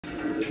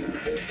In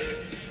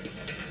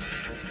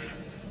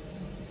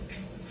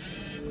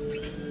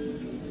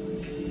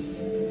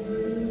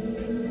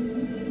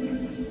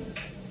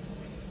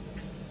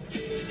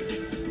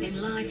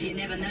life, you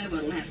never know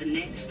what'll happen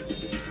next,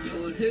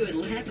 or who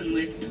it'll happen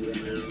with.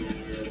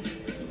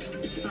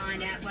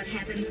 Find out what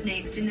happens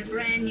next in the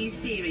brand new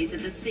series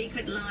of The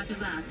Secret Life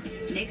of Us,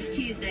 next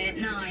Tuesday at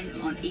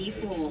 9 on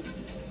E4.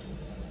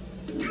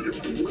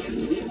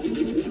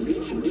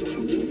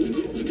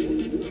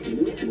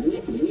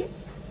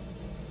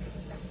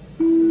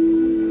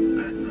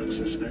 Adverts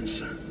and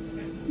Spencer,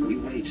 we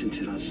wait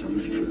until our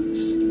summer fruits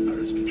are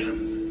as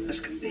plump as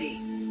can be.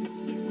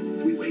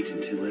 We wait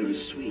until they're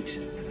as sweet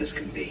as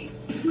can be.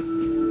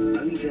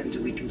 Only then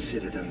do we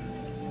consider them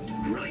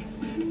ripe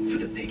for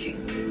the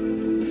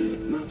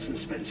picking. Marks and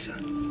Spencer,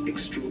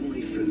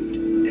 extraordinary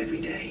food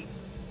every day.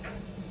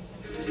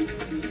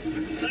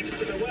 Thanks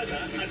to the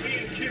weather, and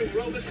B&Q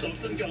are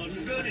overstocked on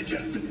garden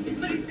furniture.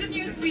 But it's good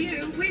news for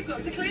you. We've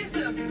got to clear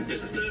some.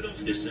 There's a third off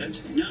this set.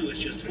 Now it's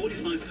just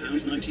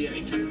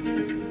 £45.98.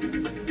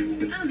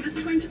 And there's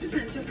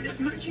 20% off this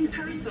matching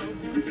parasol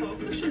and 4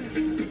 cushions.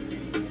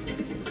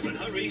 But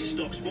hurry,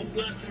 stocks won't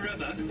last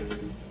forever.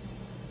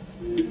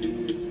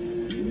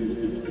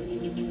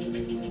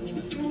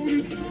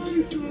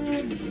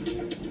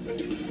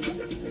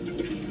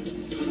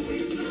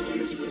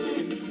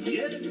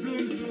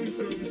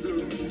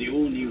 The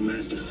all-new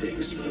Mazda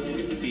 6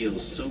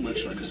 feels so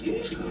much like a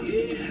sports car.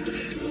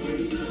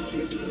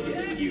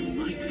 You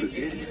might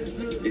forget,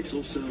 it's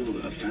also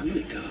a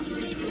family car.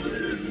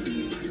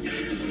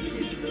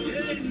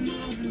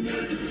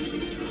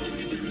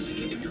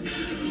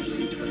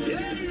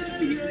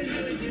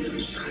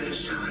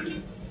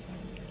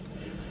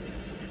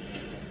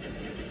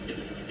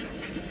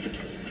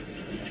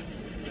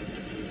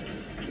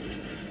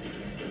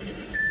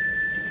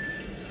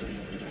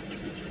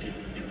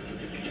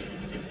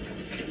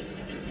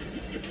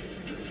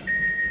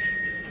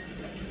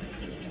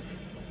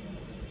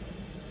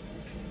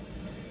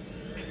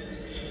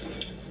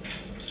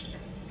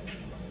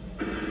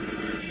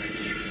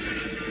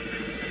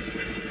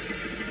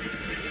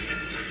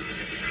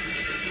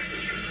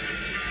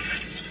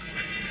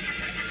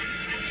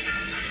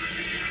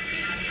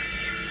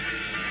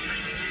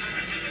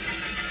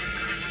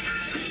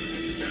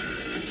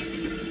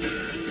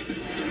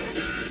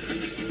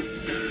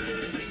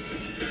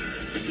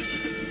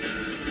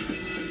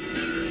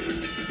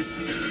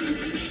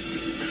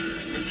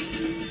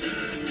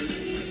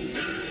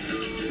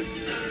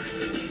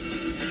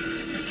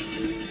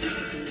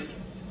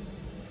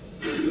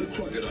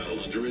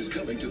 Is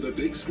coming to the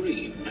big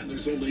screen, and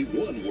there's only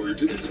one word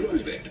to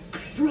describe it.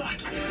 Right!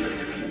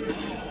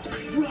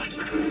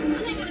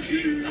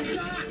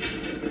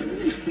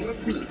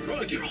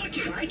 Rocky.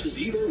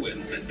 Steve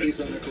Irwin is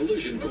on a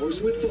collision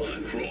course with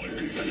fun.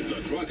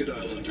 The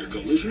Crocodile Hunter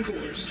Collision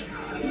Course.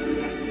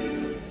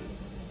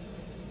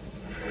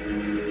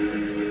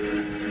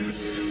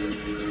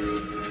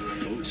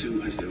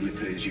 O2 has the only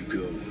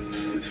pay-as-you-go,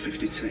 with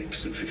 50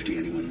 texts and 50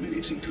 anyone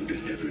minutes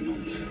included every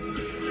month.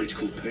 It's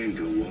called Pay and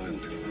Go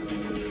Wild.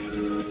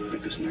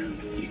 Because now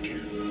you can.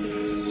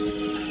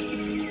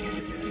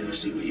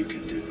 See what you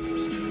can do.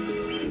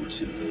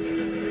 O2.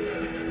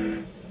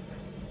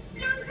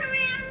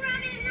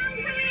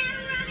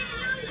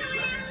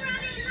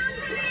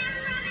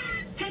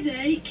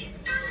 Headache?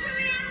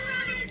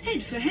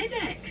 Head for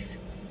headaches.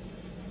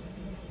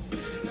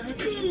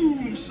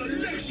 Boom!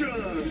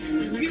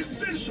 Selection! The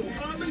essential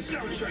urban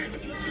soundtrack.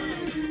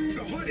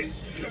 The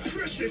hottest, the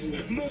freshest,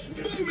 most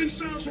booming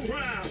sounds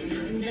around.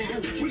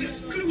 With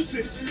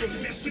exclusives from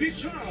Destiny's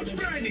Child,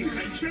 Brandy,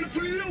 and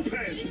Jennifer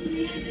Lopez.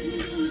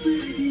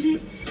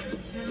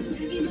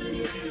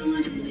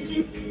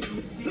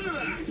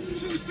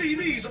 2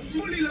 CDs of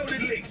fully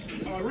loaded licks.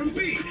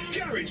 R&B,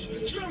 garage,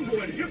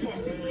 jungle, and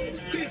hip-hop.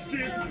 This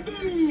is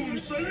Boom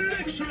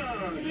Selection!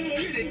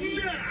 Get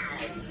it now!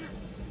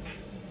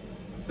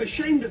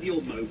 Ashamed of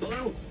your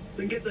mobile?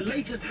 Then get the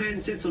latest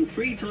handsets on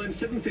free time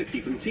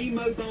 $7.50 from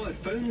T-Mobile at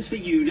Phones for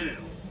You now.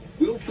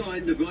 We'll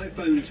find the right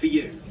phones for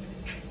you.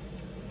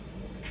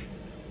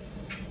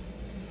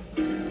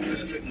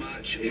 Perfect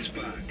Match is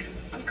back.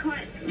 I'm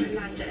quite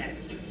Orlando.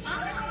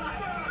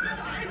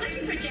 I'm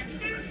looking for a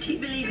gentleman. Do you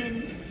believe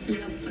in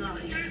love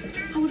life?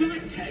 I would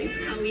like to.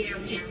 Oh yeah,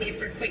 I'm just here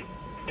for a quick...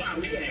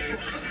 Well, yeah.